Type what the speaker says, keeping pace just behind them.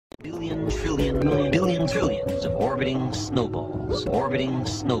Billion, trillion, million, billion, trillions of orbiting snowballs, orbiting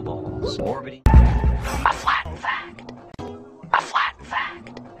snowballs, orbiting... A flat fact. A flat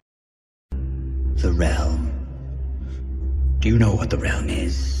fact. The realm. Do you know what the realm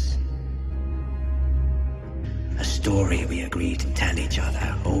is? A story we agree to tell each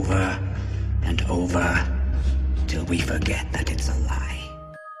other over and over till we forget that it's a lie.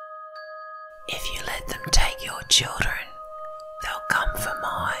 If you let them take your children, they'll come for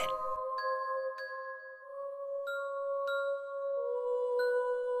mine.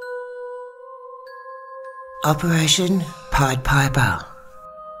 Operation Pied Piper.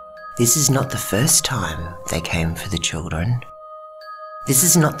 This is not the first time they came for the children. This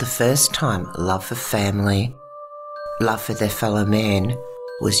is not the first time love for family, love for their fellow man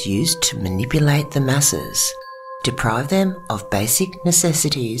was used to manipulate the masses, deprive them of basic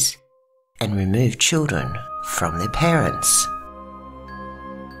necessities, and remove children from their parents.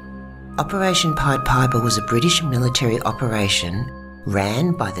 Operation Pied Piper was a British military operation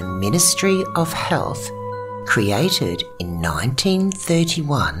ran by the Ministry of Health, created in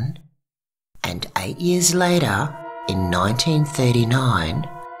 1931, and 8 years later, in 1939,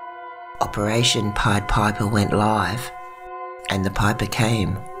 Operation Pied Piper went live, and the piper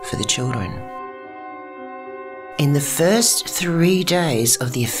came for the children. In the first 3 days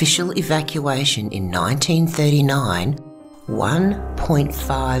of the official evacuation in 1939,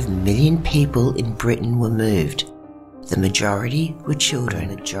 1.5 million people in Britain were moved. The majority were children.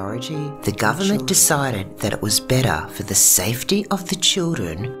 The government decided that it was better for the safety of the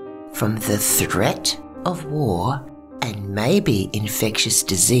children from the threat of war and maybe infectious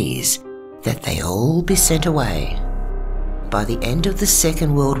disease that they all be sent away. By the end of the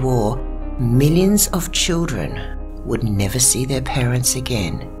Second World War, millions of children would never see their parents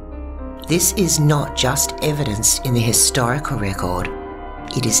again. This is not just evidenced in the historical record,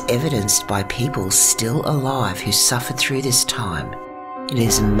 it is evidenced by people still alive who suffered through this time. It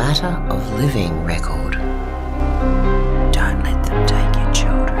is a matter of living record. Don't let them take your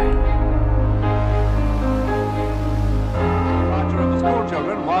children. The departure of the school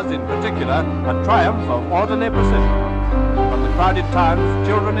children was, in particular, a triumph of orderly precision. From the crowded towns,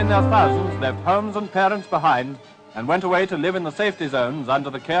 children in their thousands left homes and parents behind and went away to live in the safety zones under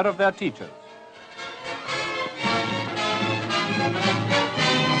the care of their teachers.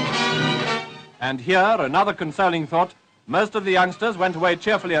 And here, another consoling thought, most of the youngsters went away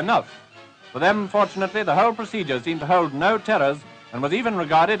cheerfully enough. For them, fortunately, the whole procedure seemed to hold no terrors and was even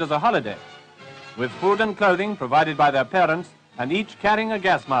regarded as a holiday. With food and clothing provided by their parents and each carrying a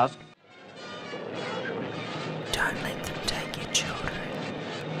gas mask. Don't let them take your children.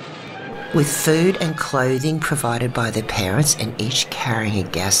 With food and clothing provided by their parents and each carrying a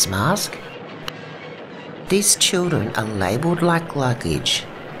gas mask, these children are labelled like luggage,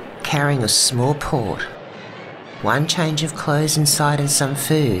 carrying a small port, one change of clothes inside and some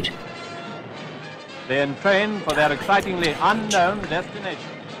food. They entrained for their excitingly unknown destination.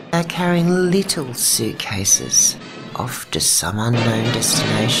 They're carrying little suitcases off to some unknown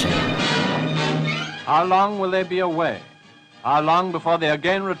destination. How long will they be away? How long before they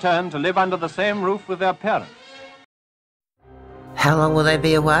again return to live under the same roof with their parents? How long will they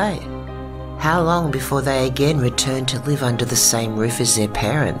be away? How long before they again return to live under the same roof as their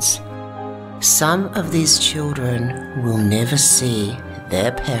parents? Some of these children will never see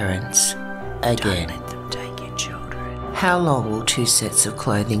their parents again. Don't let them take your children. How long will 2 sets of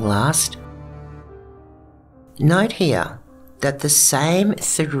clothing last? Note here that the same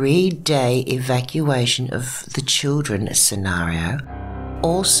 3-day evacuation of the children scenario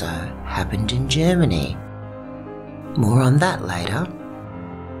also happened in Germany. More on that later.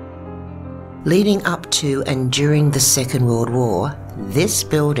 Leading up to and during the Second World War, this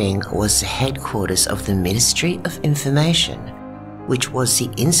building was the headquarters of the Ministry of Information, which was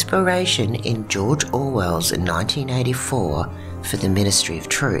the inspiration in George Orwell's 1984 for the Ministry of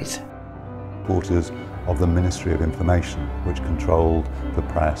Truth. Quarters of the Ministry of Information, which controlled the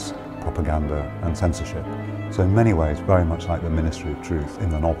press, propaganda and censorship. So in many ways, very much like the Ministry of Truth in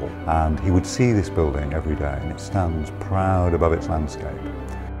the novel. And he would see this building every day and it stands proud above its landscape.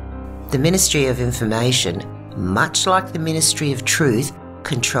 The Ministry of Information, much like the Ministry of Truth,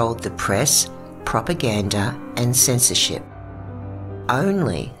 controlled the press, propaganda and censorship.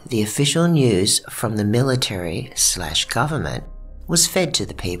 Only the official news from the military/government was fed to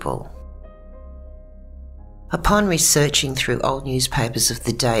the people. Upon researching through old newspapers of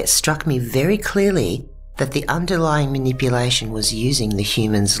the day, it struck me very clearly that the underlying manipulation was using the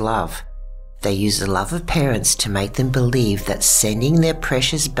human's love. They used the love of parents to make them believe that sending their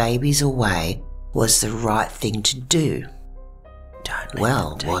precious babies away was the right thing to do.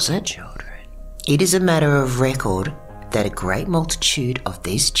 Well, was it? It is a matter of record that a great multitude of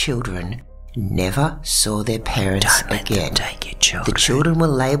these children never saw their parents again. The children were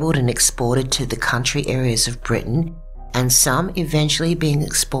labelled and exported to the country areas of Britain, and some eventually being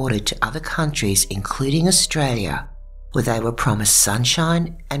exported to other countries, including Australia, where they were promised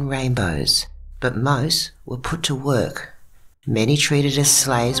sunshine and rainbows. But most were put to work, many treated as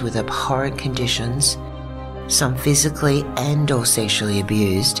slaves with abhorrent conditions, some physically and or sexually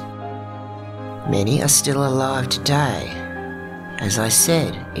abused. Many are still alive today. As I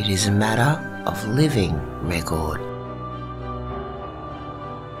said, it is a matter of living record.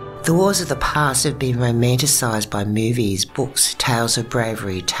 The wars of the past have been romanticised by movies, books, tales of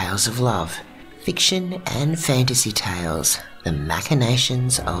bravery, tales of love, fiction and fantasy tales, the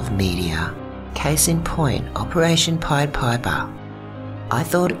machinations of media. Case in point, Operation Pied Piper. I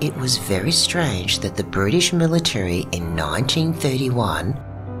thought it was very strange that the British military in 1931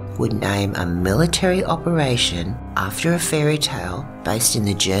 would name a military operation after a fairy tale based in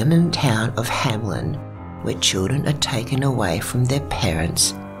the German town of Hamelin, where children are taken away from their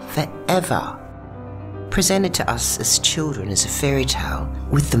parents forever. Presented to us as children as a fairy tale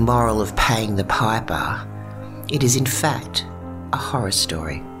with the moral of paying the piper, it is in fact a horror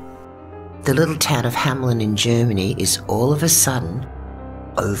story. The little town of Hamelin in Germany is all of a sudden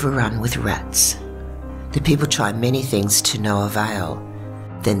overrun with rats. The people try many things to no avail.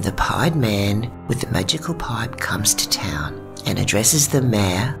 Then the pied man with the magical pipe comes to town and addresses the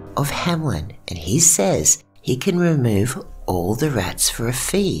mayor of Hamelin, and he says he can remove all the rats for a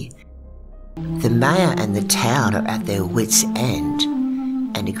fee. The mayor and the town are at their wits' end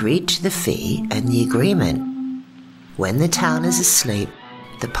and agreed to the fee and the agreement. When the town is asleep,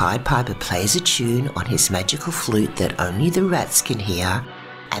 the Pied Piper plays a tune on his magical flute that only the rats can hear,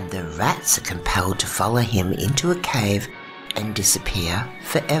 and the rats are compelled to follow him into a cave and disappear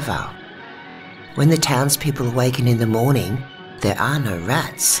forever. When the townspeople awaken in the morning, there are no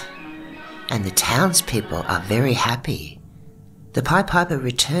rats, and the townspeople are very happy. The Pied Piper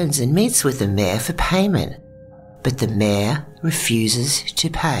returns and meets with the mayor for payment, but the mayor refuses to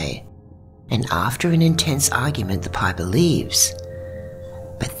pay, and after an intense argument the piper leaves.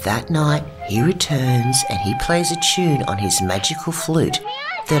 But that night he returns and he plays a tune on his magical flute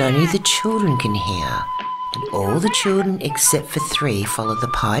that only the children can hear, and all the children except for 3 follow the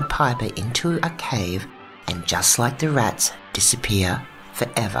Pied Piper into a cave and, just like the rats, disappear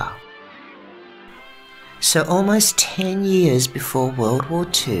forever. So almost 10 years before World War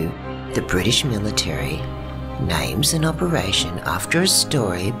II, the British military names an operation after a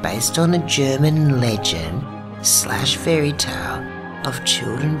story based on a German legend / fairy tale of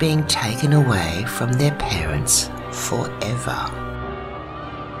children being taken away from their parents forever.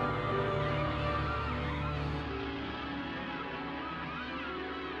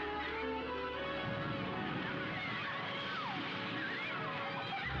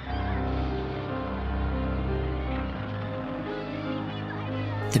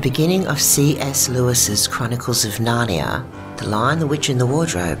 The beginning of C.S. Lewis's Chronicles of Narnia, The Lion, the Witch and the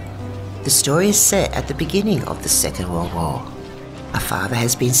Wardrobe. The story is set at the beginning of the Second World War. A father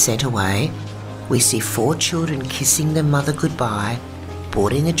has been sent away. We see 4 children kissing their mother goodbye,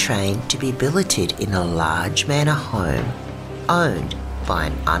 boarding a train to be billeted in a large manor home, owned by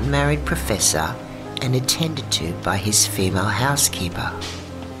an unmarried professor and attended to by his female housekeeper.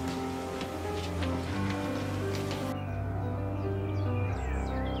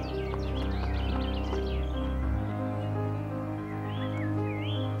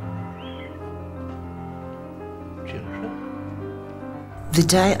 The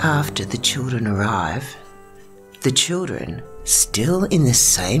day after the children arrive, the children, still in the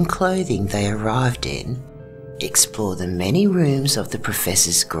same clothing they arrived in, explore the many rooms of the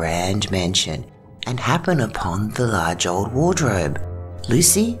professor's grand mansion and happen upon the large old wardrobe.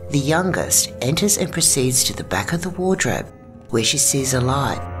 Lucy, the youngest, enters and proceeds to the back of the wardrobe, where she sees a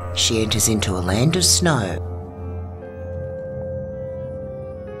light. She enters into a land of snow.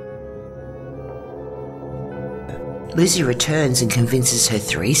 Lucy returns and convinces her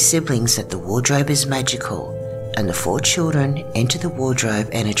 3 siblings that the wardrobe is magical, and the 4 children enter the wardrobe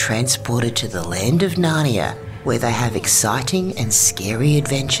and are transported to the land of Narnia, where they have exciting and scary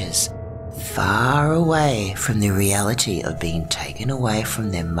adventures, far away from the reality of being taken away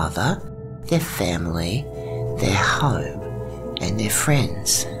from their mother, their family, their home, and their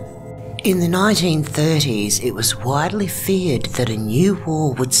friends. In the 1930s, it was widely feared that a new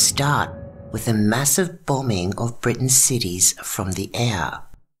war would start with a massive bombing of Britain's cities from the air.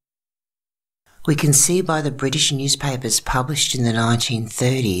 We can see by the British newspapers published in the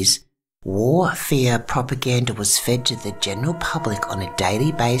 1930s war fear propaganda was fed to the general public on a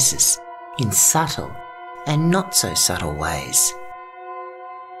daily basis in subtle and not so subtle ways.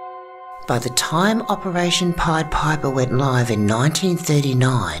 By the time Operation Pied Piper went live in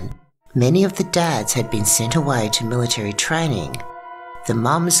 1939, many of the dads had been sent away to military training. The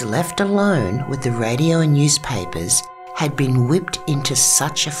mums left alone with the radio and newspapers had been whipped into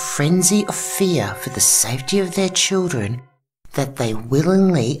such a frenzy of fear for the safety of their children that they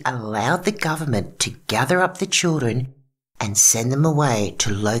willingly allowed the government to gather up the children and send them away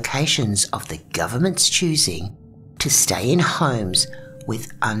to locations of the government's choosing to stay in homes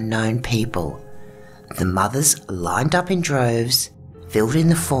with unknown people. The mothers lined up in droves, filled in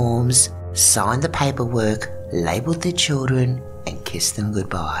the forms, signed the paperwork, labelled their children and kissed them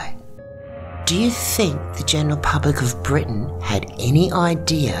goodbye. Do you think the general public of Britain had any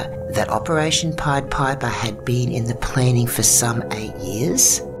idea that Operation Pied Piper had been in the planning for some 8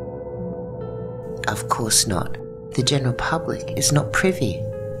 years? Of course not. The general public is not privy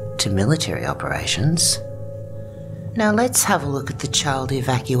to military operations. Now let's have a look at the child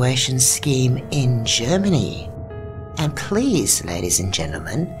evacuation scheme in Germany. And please, ladies and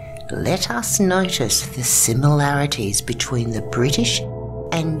gentlemen, let us notice the similarities between the British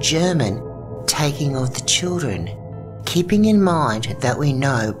and German taking of the children, keeping in mind that we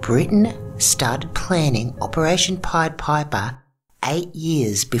know Britain started planning Operation Pied Piper 8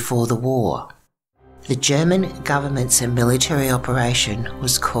 years before the war. The German government's military operation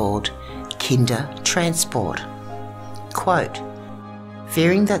was called Kindertransport. Quote,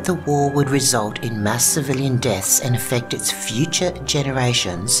 fearing that the war would result in mass civilian deaths and affect its future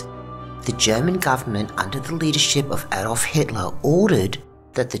generations, the German government, under the leadership of Adolf Hitler, ordered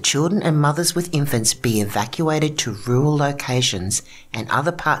that the children and mothers with infants be evacuated to rural locations and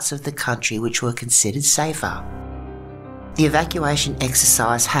other parts of the country which were considered safer. The evacuation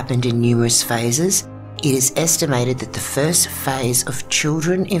exercise happened in numerous phases. It is estimated that the first phase of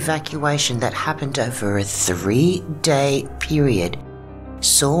children evacuation that happened over a 3-day period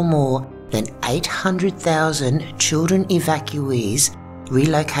saw more than 800,000 children evacuees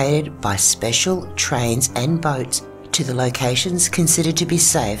relocated by special trains and boats to the locations considered to be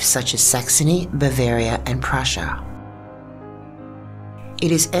safe, such as Saxony, Bavaria and Prussia.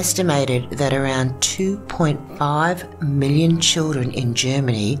 It is estimated that around 2.5 million children in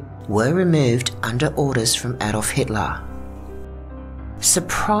Germany were removed under orders from Adolf Hitler.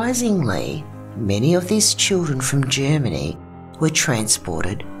 Surprisingly, many of these children from Germany were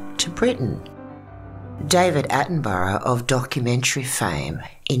transported to Britain. David Attenborough of documentary fame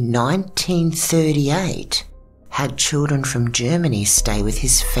in 1938 had children from Germany stay with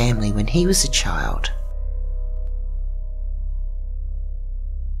his family when he was a child.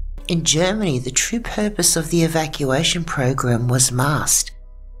 In Germany, the true purpose of the evacuation program was masked.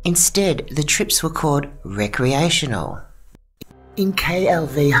 Instead, the trips were called recreational. In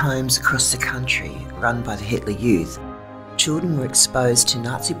KLV homes across the country, run by the Hitler Youth, children were exposed to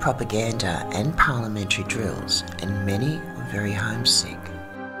Nazi propaganda and parliamentary drills, and many were very homesick.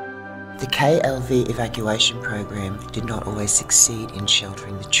 The KLV evacuation program did not always succeed in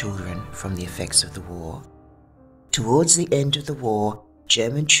sheltering the children from the effects of the war. Towards the end of the war,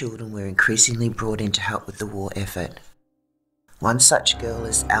 German children were increasingly brought in to help with the war effort. One such girl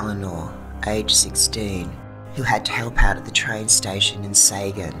is Eleanor, aged 16, who had to help out at the train station in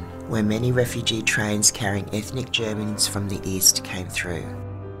Sagan, where many refugee trains carrying ethnic Germans from the east came through.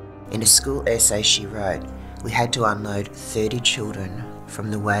 In a school essay she wrote, "We had to unload 30 children from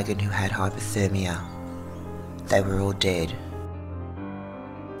the wagon who had hypothermia. They were all dead."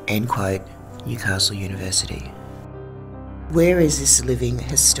 End quote, Newcastle University. Where is this living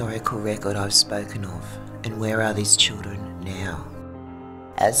historical record I've spoken of, and where are these children now?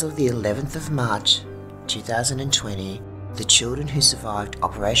 As of the 11th of March 2020, the children who survived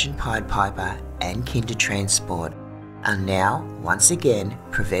Operation Pied Piper and Kindertransport are now once again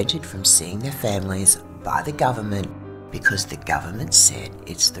prevented from seeing their families by the government because the government said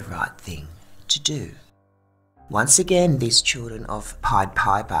it's the right thing to do. Once again, these children of Pied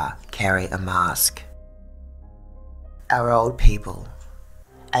Piper carry a mask. Our old people,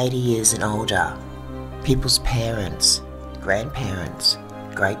 80 years and older, people's parents, grandparents,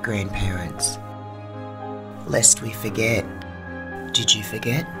 great-grandparents. Lest we forget. Did you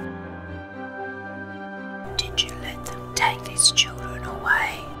forget? Did you let them take these children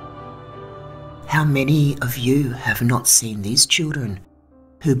away? How many of you have not seen these children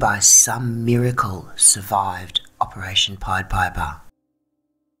who by some miracle survived Operation Pied Piper?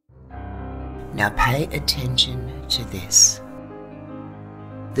 Now pay attention to this.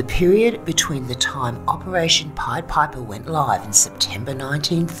 The period between the time Operation Pied Piper went live in September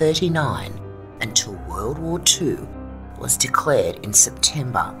 1939 until World War II was declared in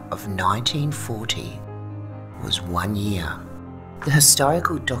September of 1940 was 1 year. The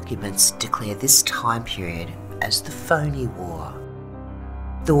historical documents declare this time period as the Phony War.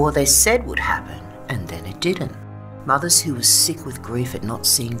 The war they said would happen, and then it didn't. Mothers who were sick with grief at not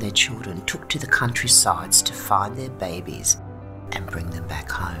seeing their children took to the countrysides to find their babies and bring them back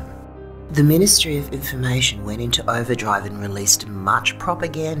home. The Ministry of Information went into overdrive and released much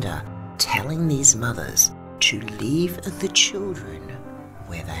propaganda telling these mothers to leave the children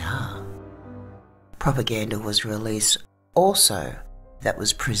where they are. Propaganda was released also that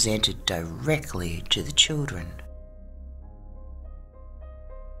was presented directly to the children.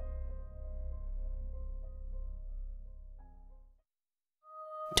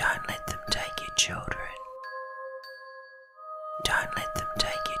 Don't let them take your children. Don't let them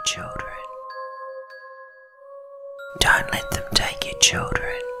take your children. Don't let them take your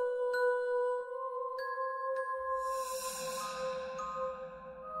children.